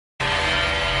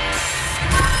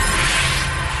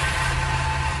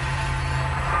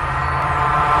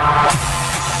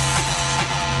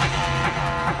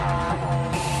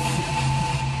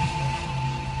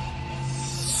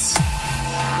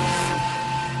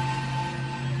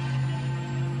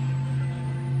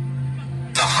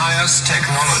highest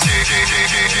technology.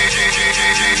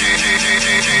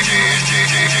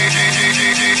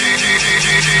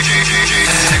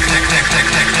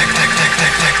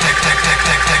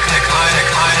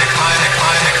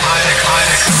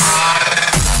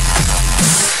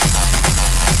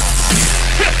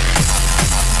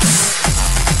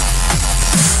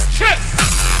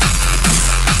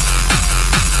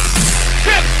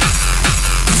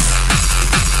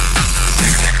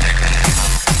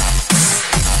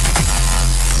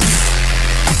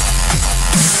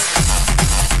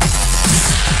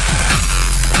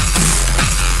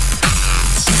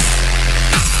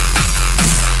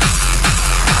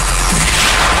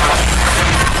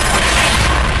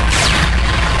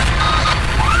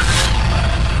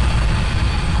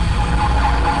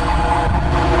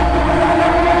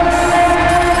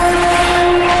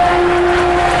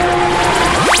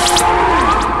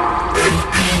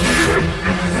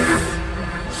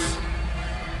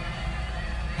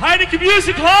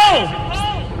 Music Hall!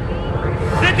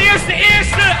 Dit is de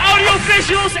eerste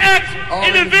audiovisuals act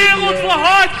in de wereld van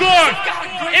hardcore!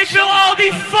 Ik wil al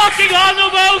die fucking handen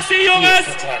omhoog zien, jongens!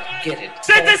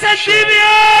 Dit is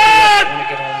Endymion!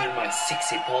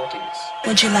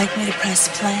 Would you like me to press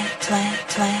play, play,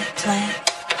 play, play?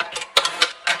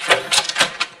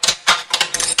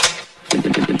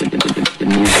 The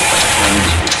music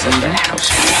from the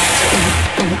house.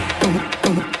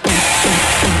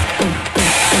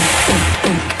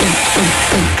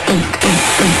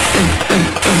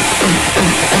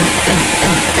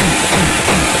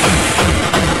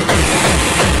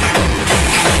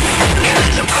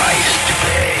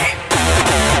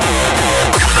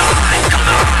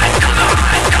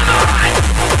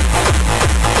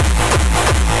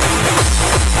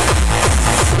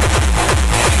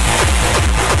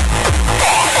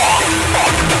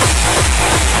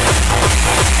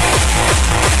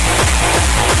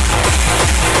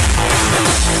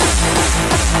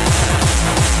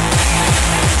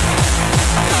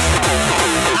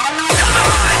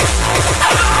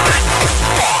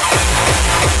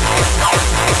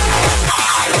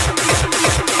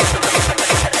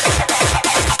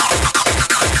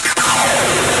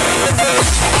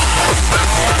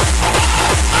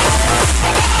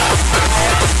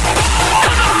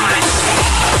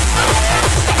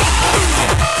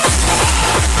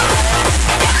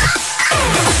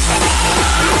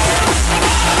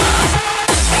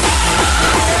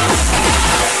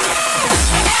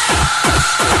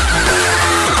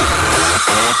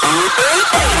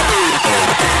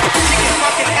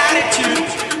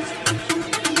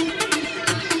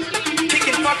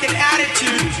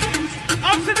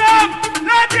 Amsterdam,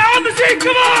 laat je handen zien, kom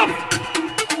op!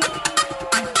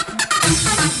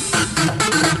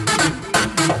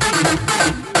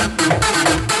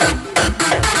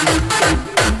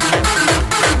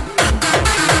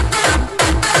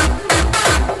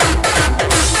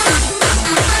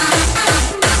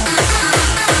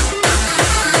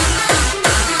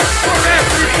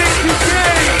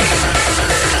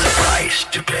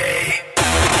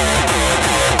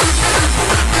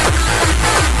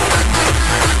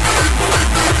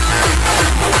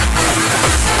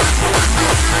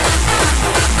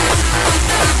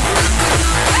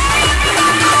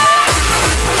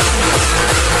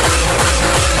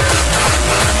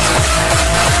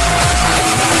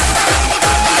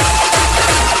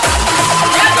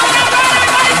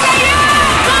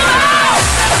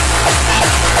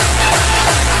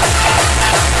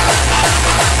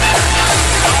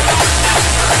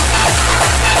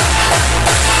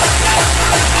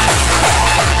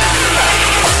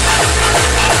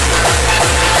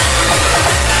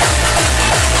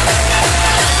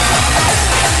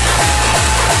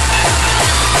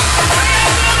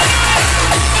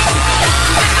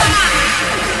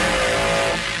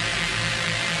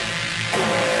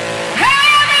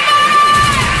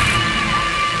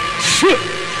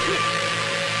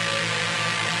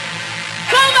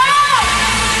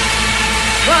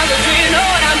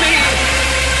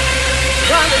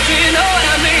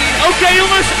 Oké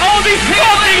jongens, al die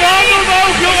fucking handen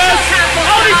omhoog jongens!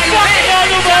 Al die fucking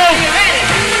handen omhoog!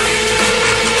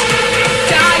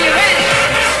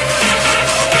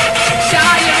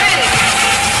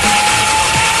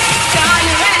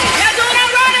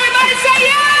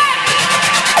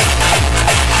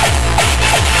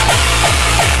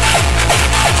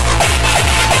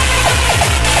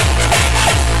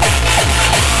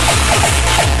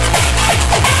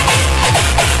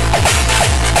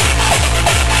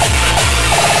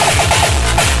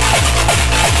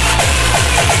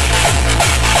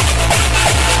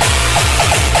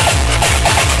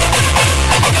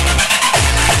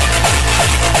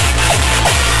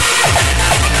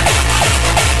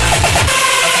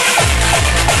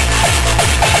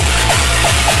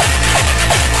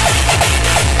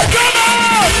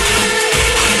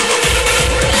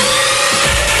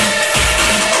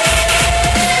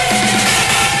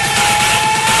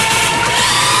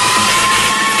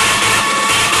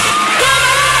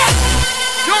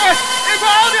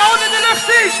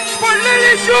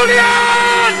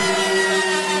 Julian!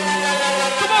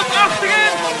 Kom op,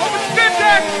 achterin, op het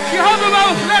spindek. Je handen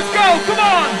omhoog, let's go, come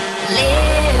on!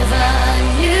 Live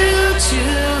anew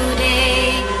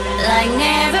today, like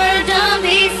never done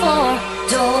before.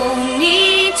 Don't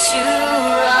need to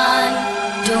run,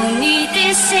 don't need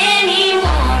this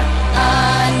anymore.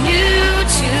 Anew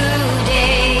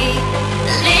today,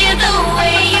 live the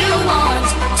way you want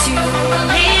to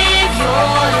live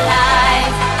your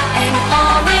life, and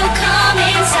all will come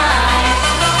in time.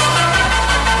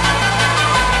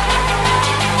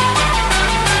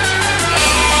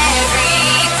 Every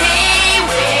day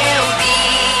will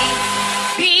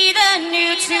be the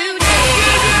new today.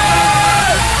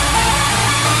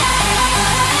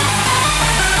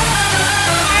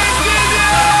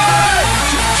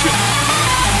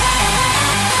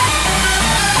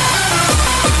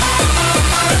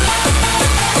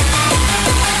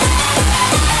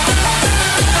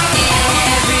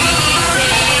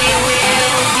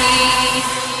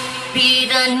 Be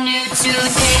the new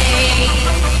today.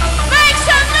 Make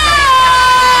some noise!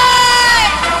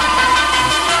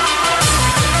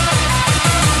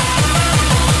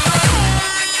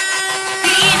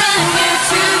 Be the new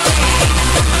today.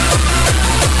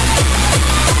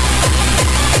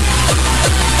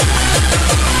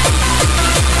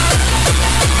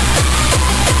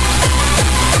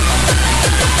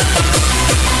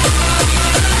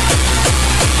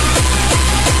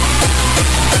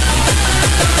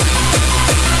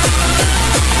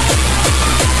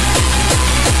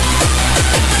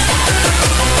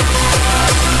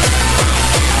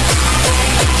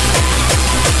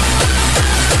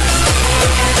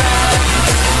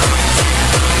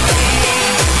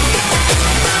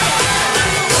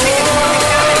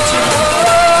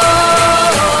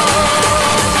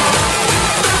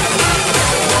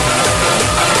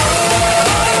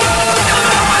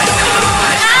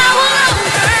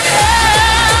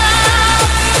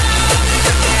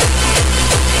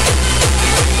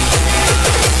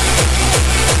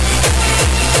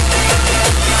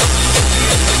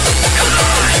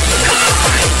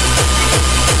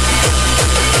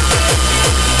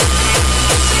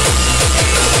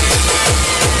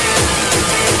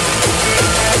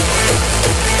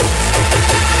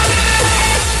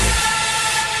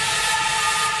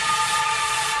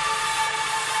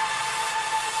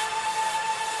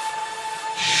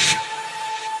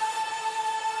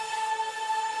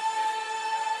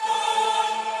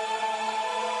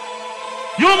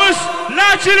 Jongens,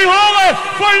 laat jullie horen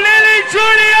voor Lily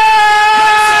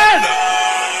Julian!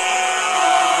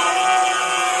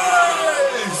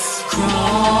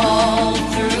 Crawl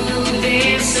through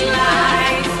this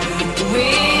life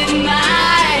with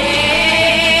my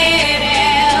head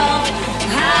held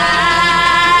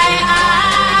high.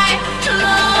 I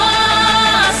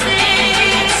lost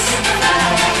this,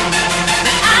 but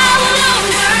I will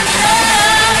overcome.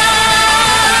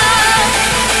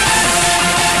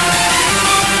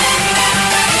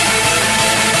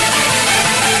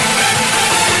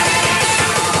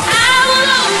 I will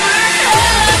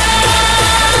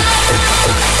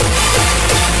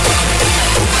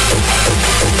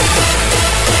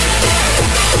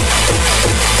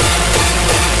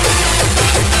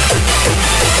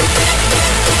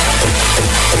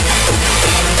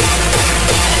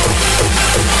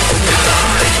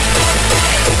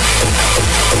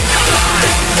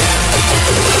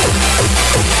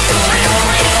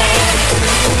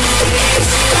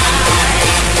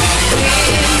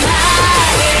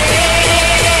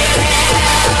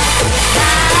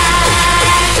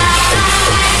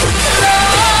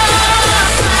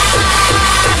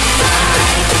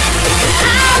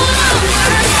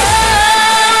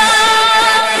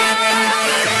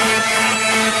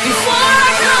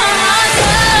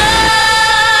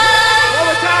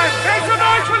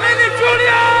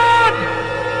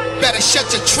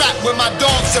Shut your trap when my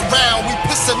dogs around. We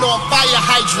pissing on fire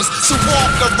hydrants, so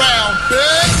walk around,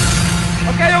 bitch.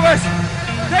 Oké jongens,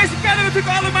 deze kennen we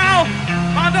natuurlijk allemaal.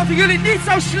 Maar omdat we jullie niet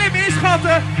zo slim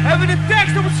inschatten, hebben we de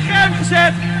tekst op het scherm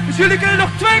gezet. Dus jullie kunnen nog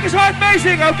 2 keer zo hard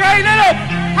meezingen, oké? Let op!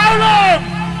 How long?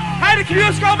 Heineken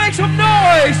musical, make some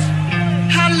noise!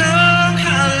 How long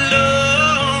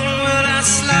will I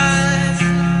slide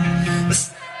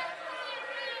beside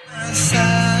my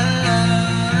side?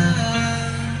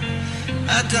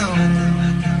 I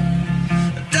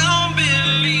don't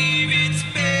believe it's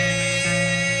been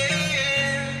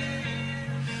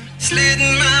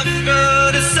slitting my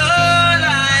throat is all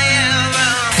I am.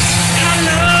 How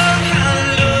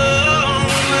long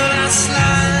will I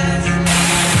slide?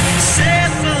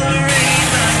 Separate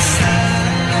my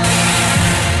side.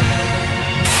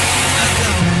 I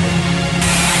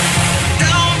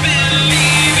don't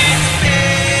believe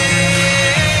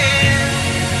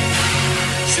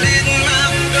slitting my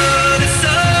throat, it's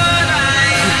all I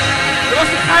am. Dat was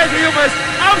de geiten, jongens.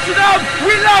 Amsterdam,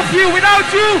 we love you. Without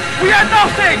you, we are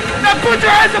nothing. Now put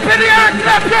your hands up in the air.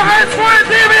 Clap your hands for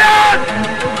Endymion.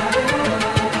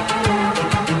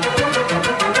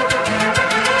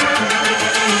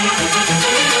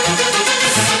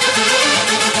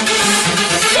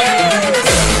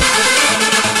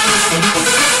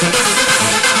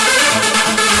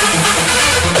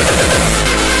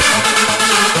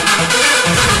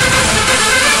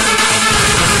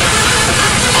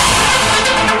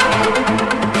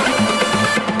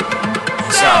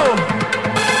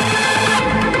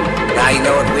 Now you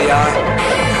know what we are.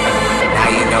 Now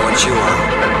you know what you are.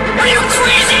 Are you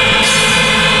crazy?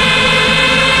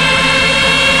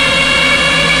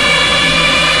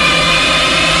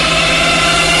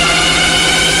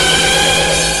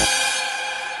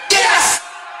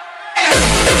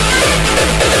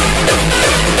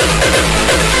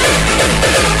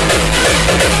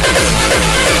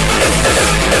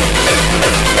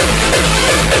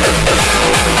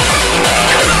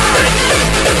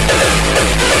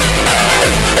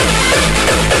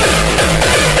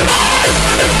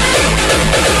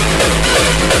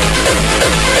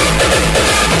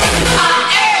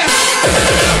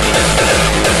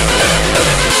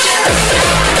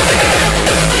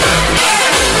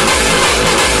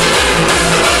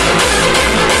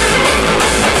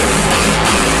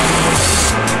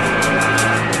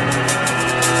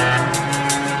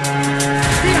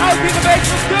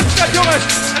 Jongens,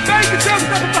 een beetje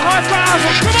dubstep op de hardcore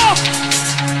avond, kom op!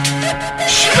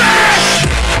 Smash!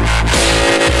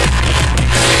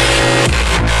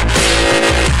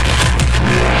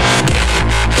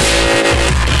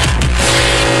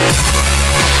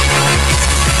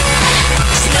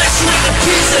 Smash with the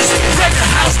pieces, break the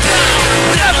house down.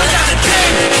 Never let the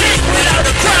king kick without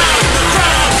the crown.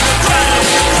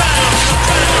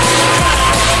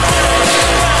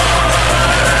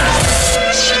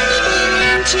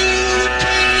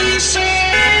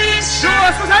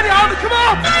 Jongens, we zijn die handen, kom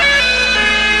op!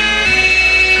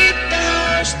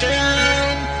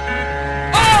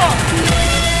 Oh!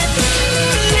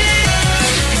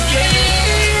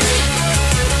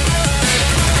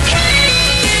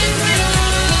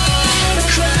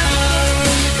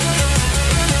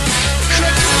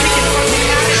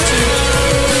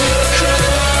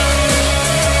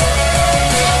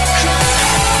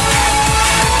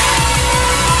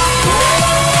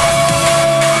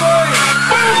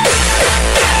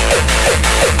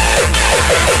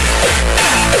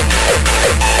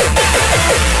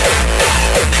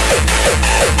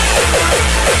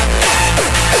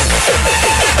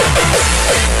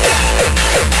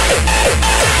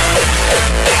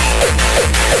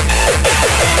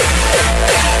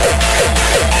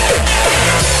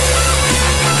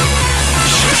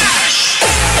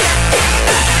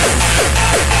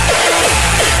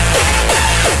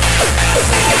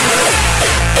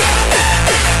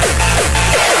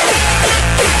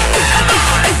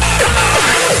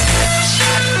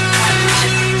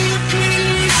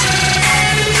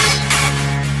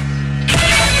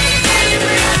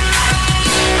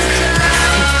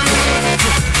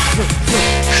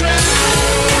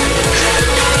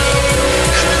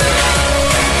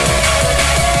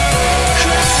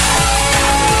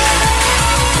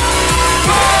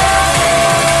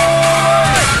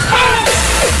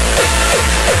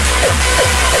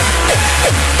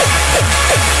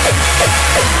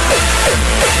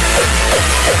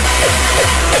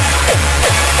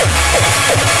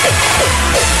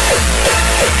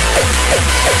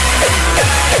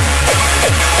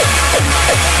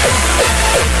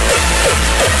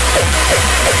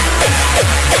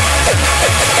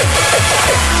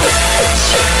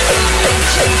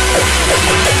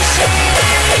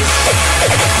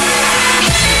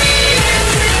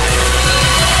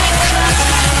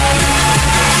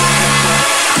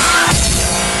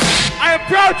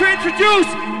 Proud to introduce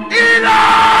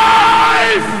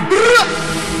E-Life!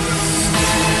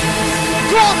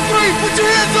 Claw 3, put your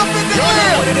hands up in the air!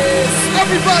 Know what it is.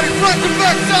 Everybody, front to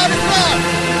back, side to side.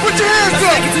 Put your hands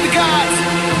up! Let's take it to the gods.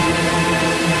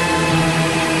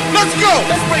 Let's go!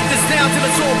 Let's break this down till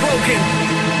it's all broken.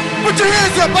 Put your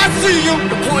hands up, I see you!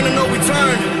 The point of no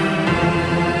return.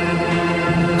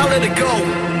 I'll let it go.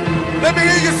 Let me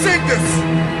hear you sing this.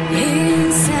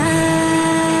 In silence,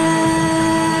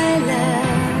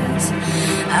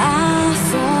 I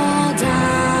fall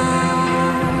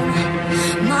down.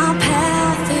 My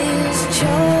path is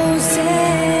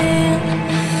chosen.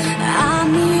 I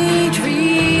need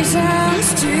reasons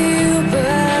to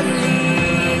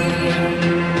believe.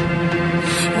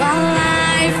 While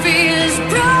life is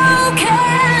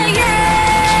broken, yeah.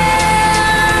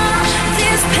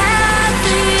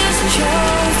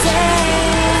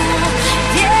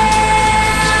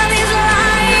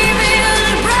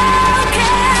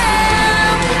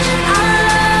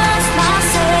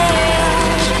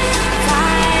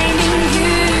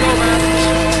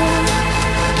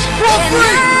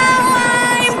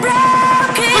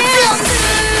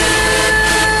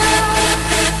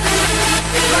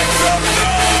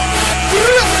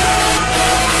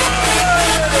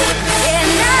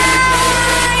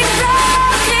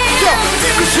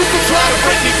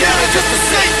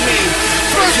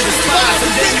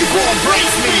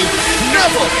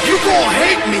 Never, you gon'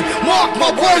 hate me. Mark my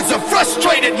words, I'm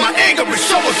frustrated. My anger is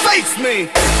showing face me.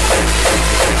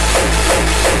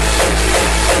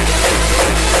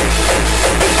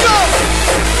 Let's go!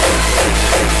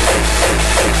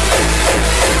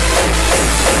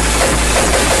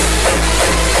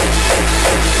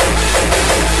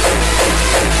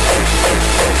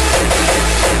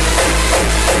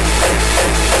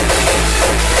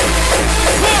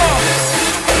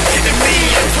 And me,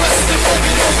 I trust the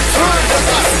only no return to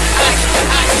us. Axe to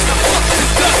axe, the fuck to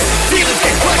dust. Dealers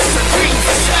get crushed, the dreams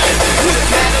are shattered. Wouldn't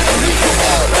matter to leave you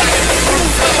all back in the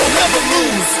grooves. I will never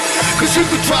lose. Cause you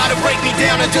could try to break me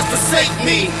down and just forsake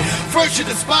me. First you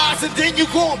despise and then you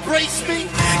gon' embrace me.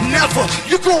 Never,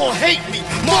 you gon' hate me.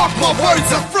 Mark my words,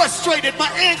 I'm frustrated. My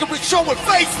anger is showing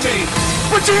face me.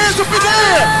 Put your hands up in the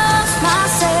air.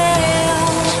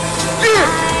 Yeah.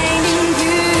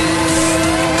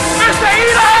 Mr.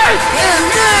 Eli! And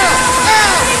now,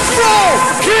 Afro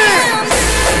Kid!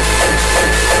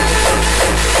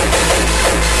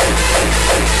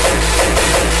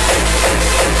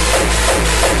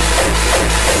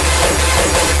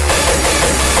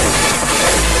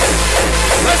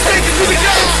 Let's take it to the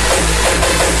top!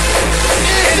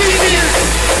 Endymion!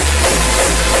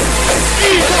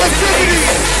 E-Collectivity!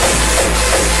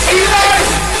 Eli!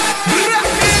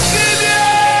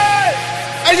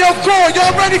 Hey yo, qore,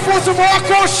 y'all ready for some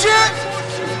hardcore shit?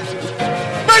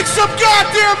 Make some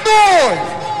goddamn noise!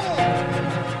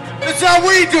 That's how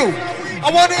we do.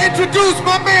 I want to introduce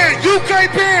my man,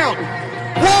 UK Pound,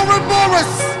 Warren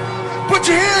Morris. Put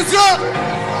your hands up.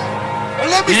 And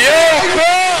let me see how you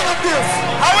feel this.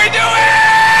 How we doing?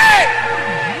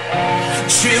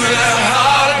 Dreaming like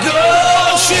hard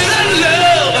gold, feeling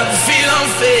love and feel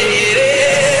unfaded.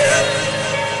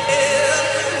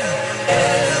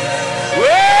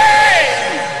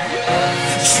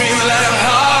 Dreaming like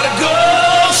hard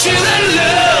gold, feeling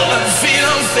love and feel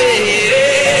unfaded.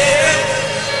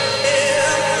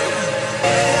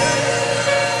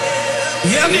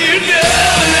 And you know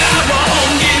I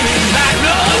won't give it back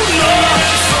no more.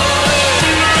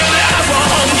 I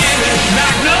won't give it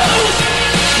back no more.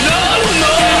 And you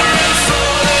know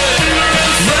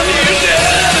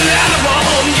I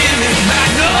won't give it back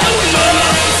no more.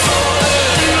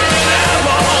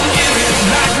 I won't give it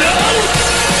back no more.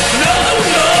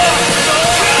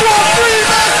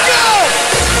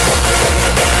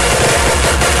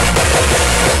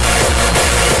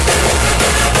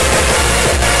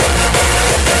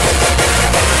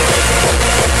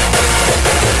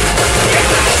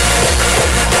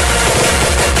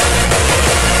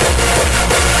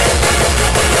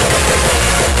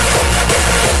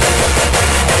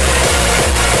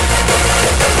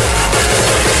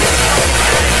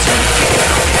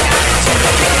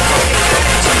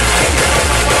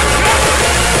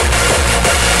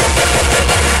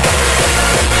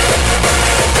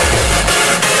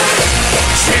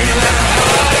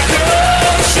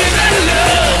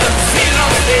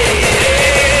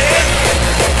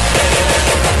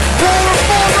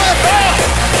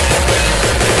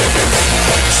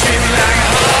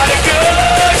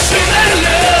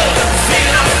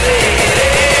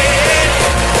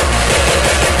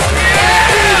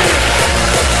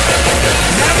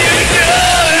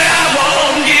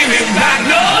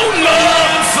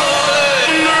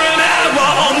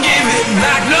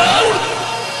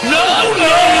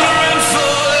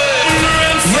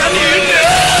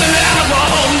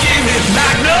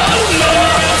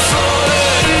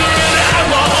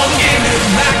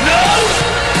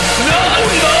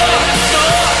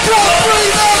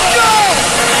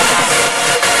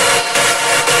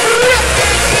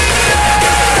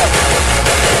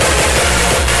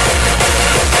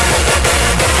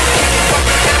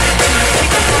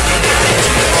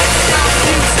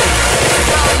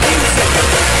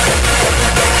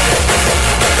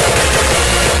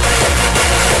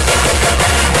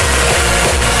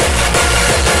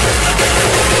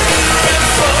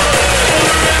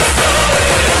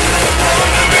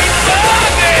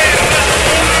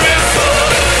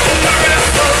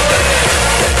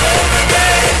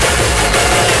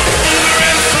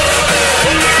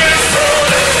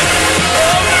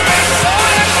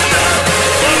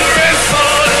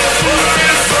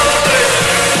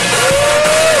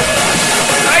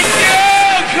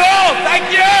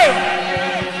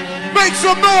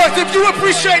 If you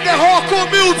appreciate that hardcore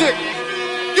music,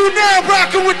 you now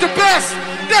rocking with the best.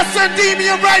 That's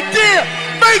Endymion right there.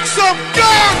 Make some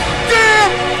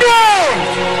goddamn noise!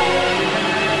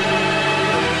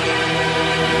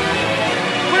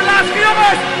 We're last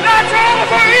viewers. That's all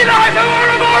for Eli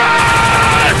and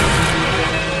Morris.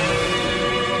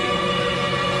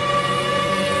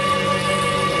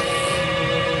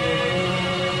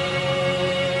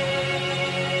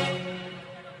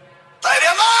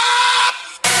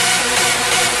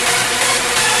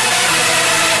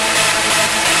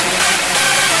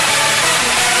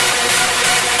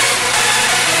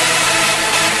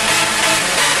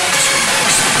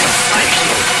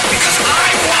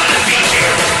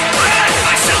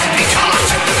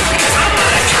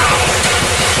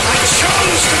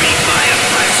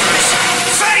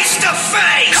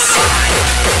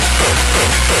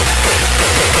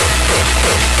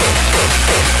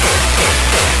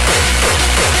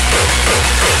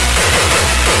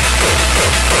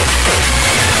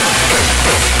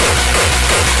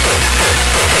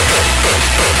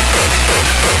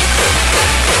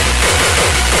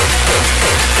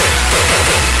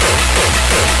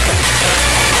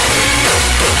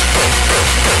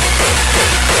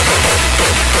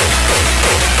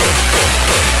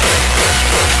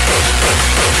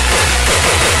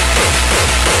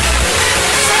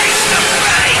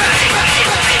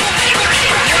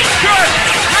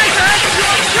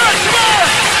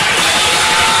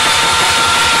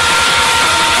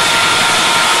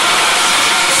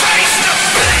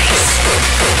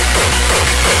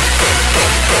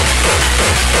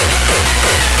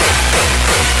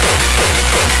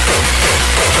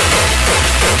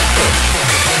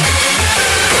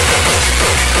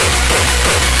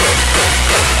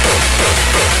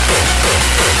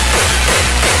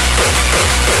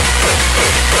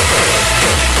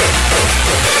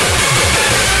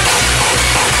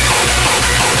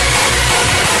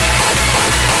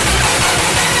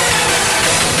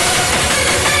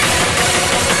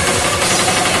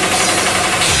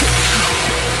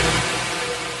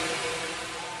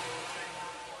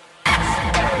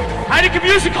 Heineken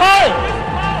Music Hall.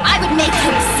 I would make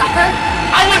him suffer.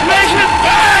 I would make him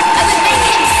beg. I would make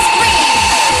him scream.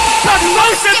 But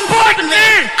most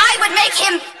importantly, I would make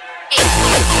him.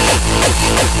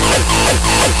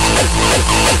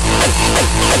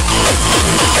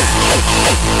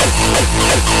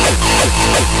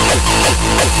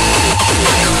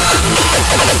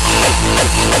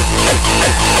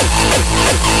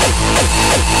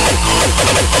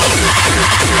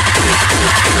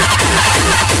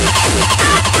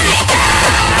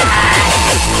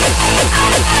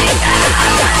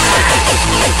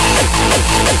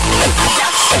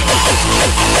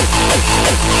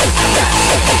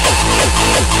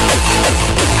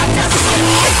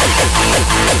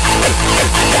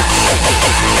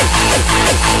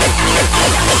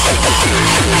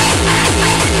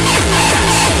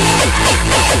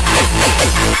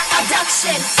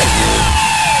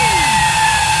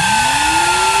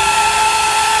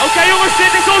 Oké jongens,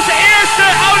 dit is onze eerste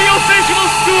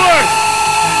audiovisuals tour.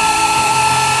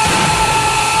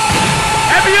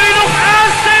 Hebben jullie nog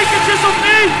aanstekertjes of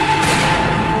niet?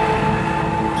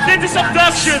 Dit is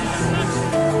Abduction.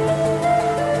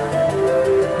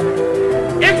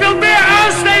 Ik wil meer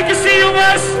aanstekers zien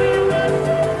jongens.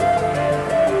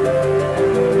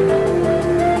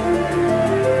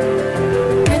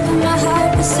 Ripping my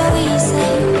heart was so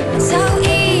easy, so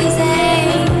easy.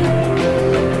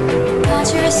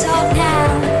 Want your assault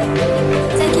now,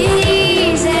 take it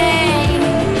easy.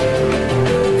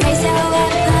 Raise your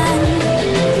weapon,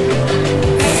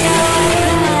 raise your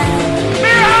weapon.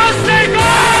 Meer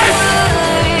aanstekers!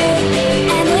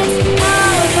 And it's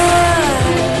over.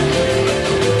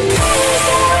 Raise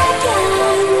your weapon,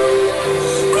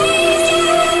 raise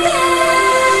your weapon.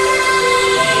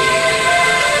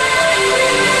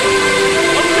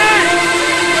 Oké,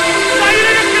 zijn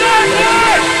jullie er klaar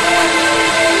voor?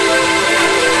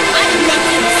 I would make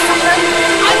him suffer.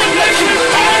 I would make him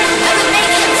beg. I would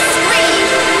make him scream.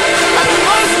 But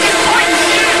most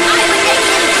importantly, I would make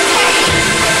him pay.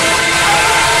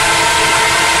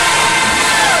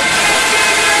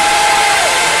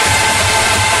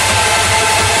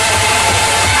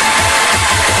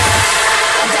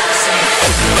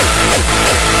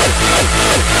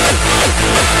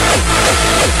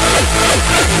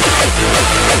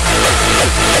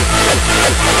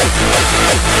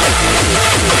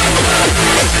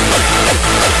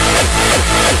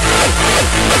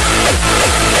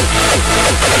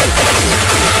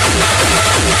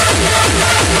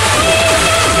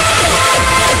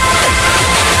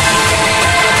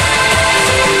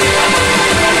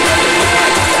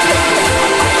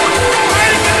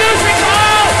 Heineken Music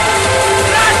Hall!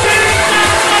 Laat jullie staan!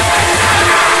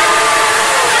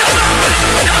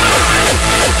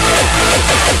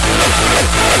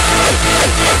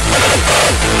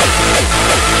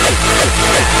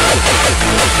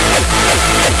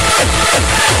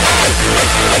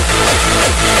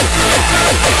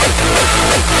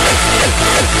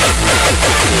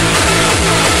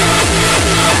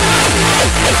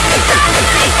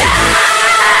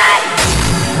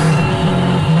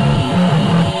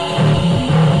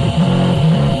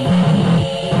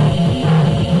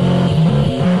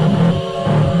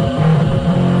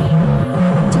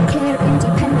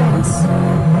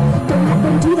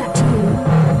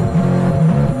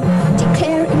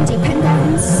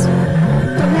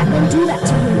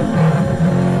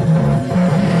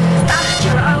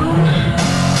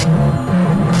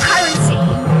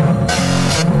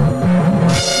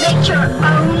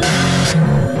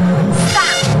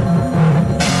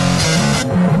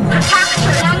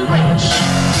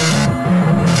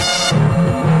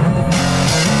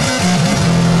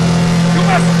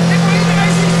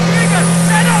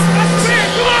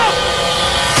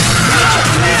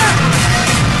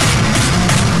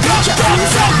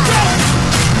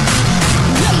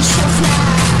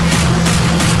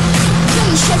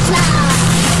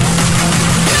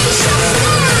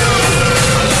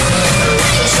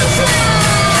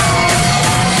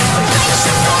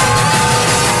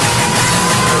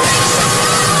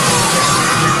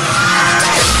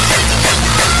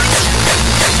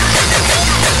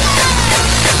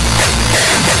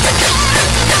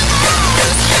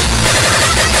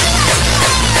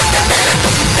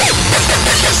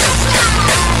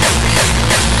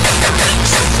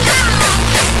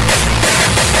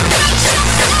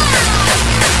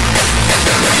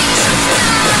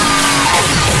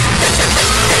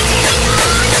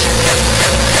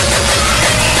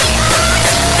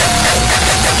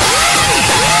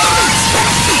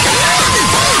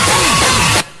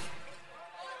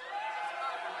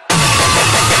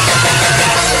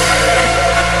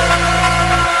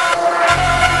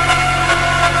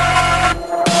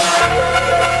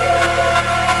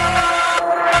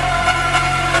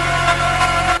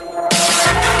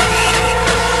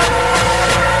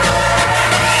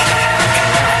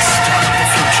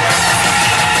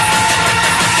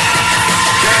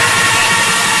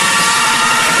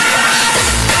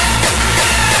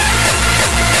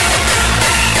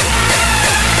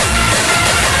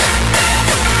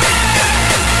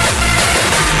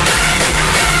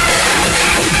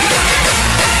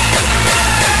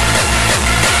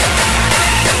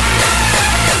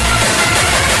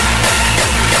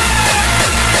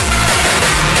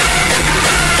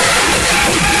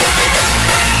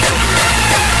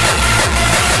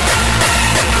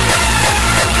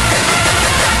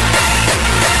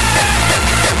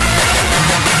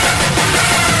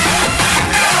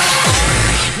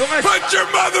 Put your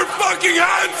motherfucking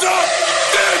hands up!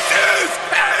 This is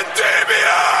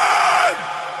Endymion!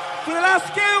 Voor de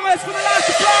laatste keer jongens, voor de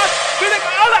laatste plaats wil ik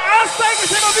alle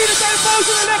aanstekers en mobiele telefoons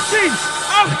in de lucht zien.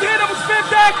 Achterin op het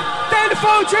spindek,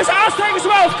 telefoontjes, aanstekers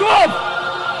omhoog, kom op!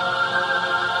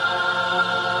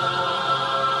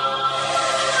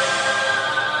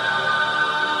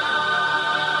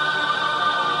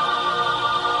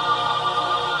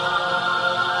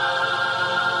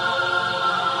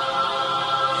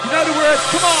 You know the words,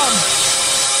 come on!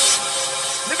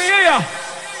 Let me hear ya!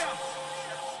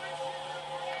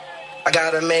 I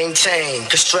gotta maintain,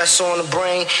 cause stress on the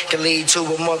brain can lead to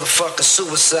a motherfucking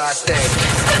suicide thing.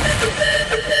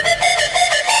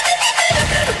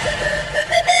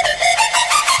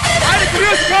 Alright, it's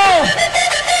musical!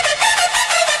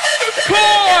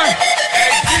 Qore!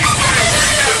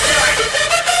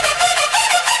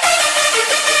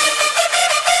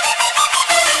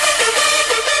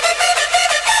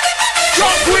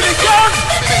 Drop with a gun!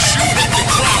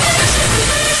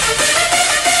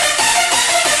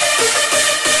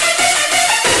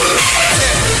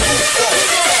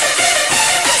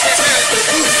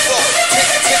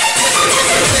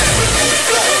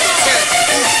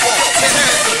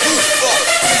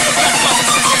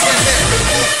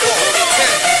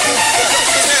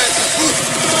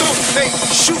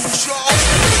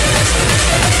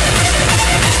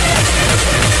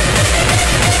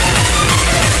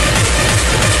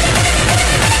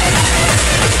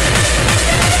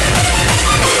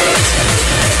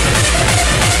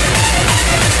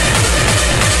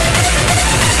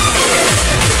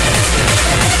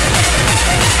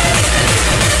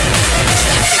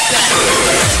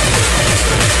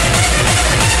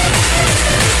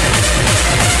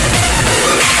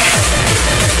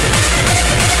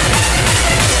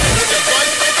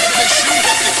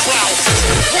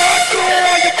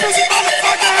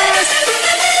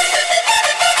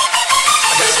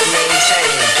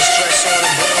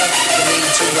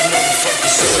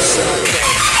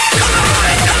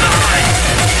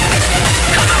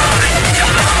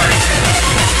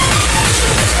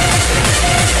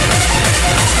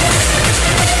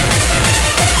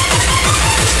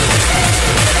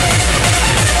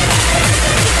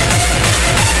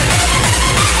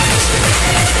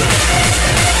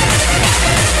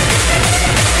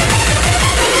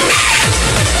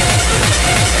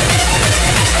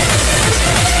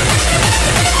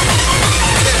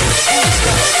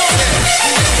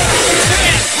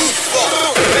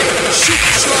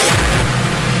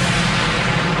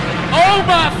 Oh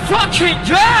my fucking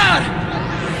God!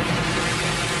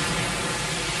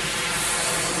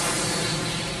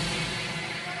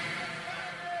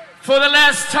 For the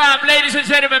last time, ladies and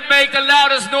gentlemen, make the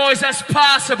loudest noise as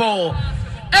possible.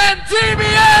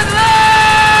 Endymion!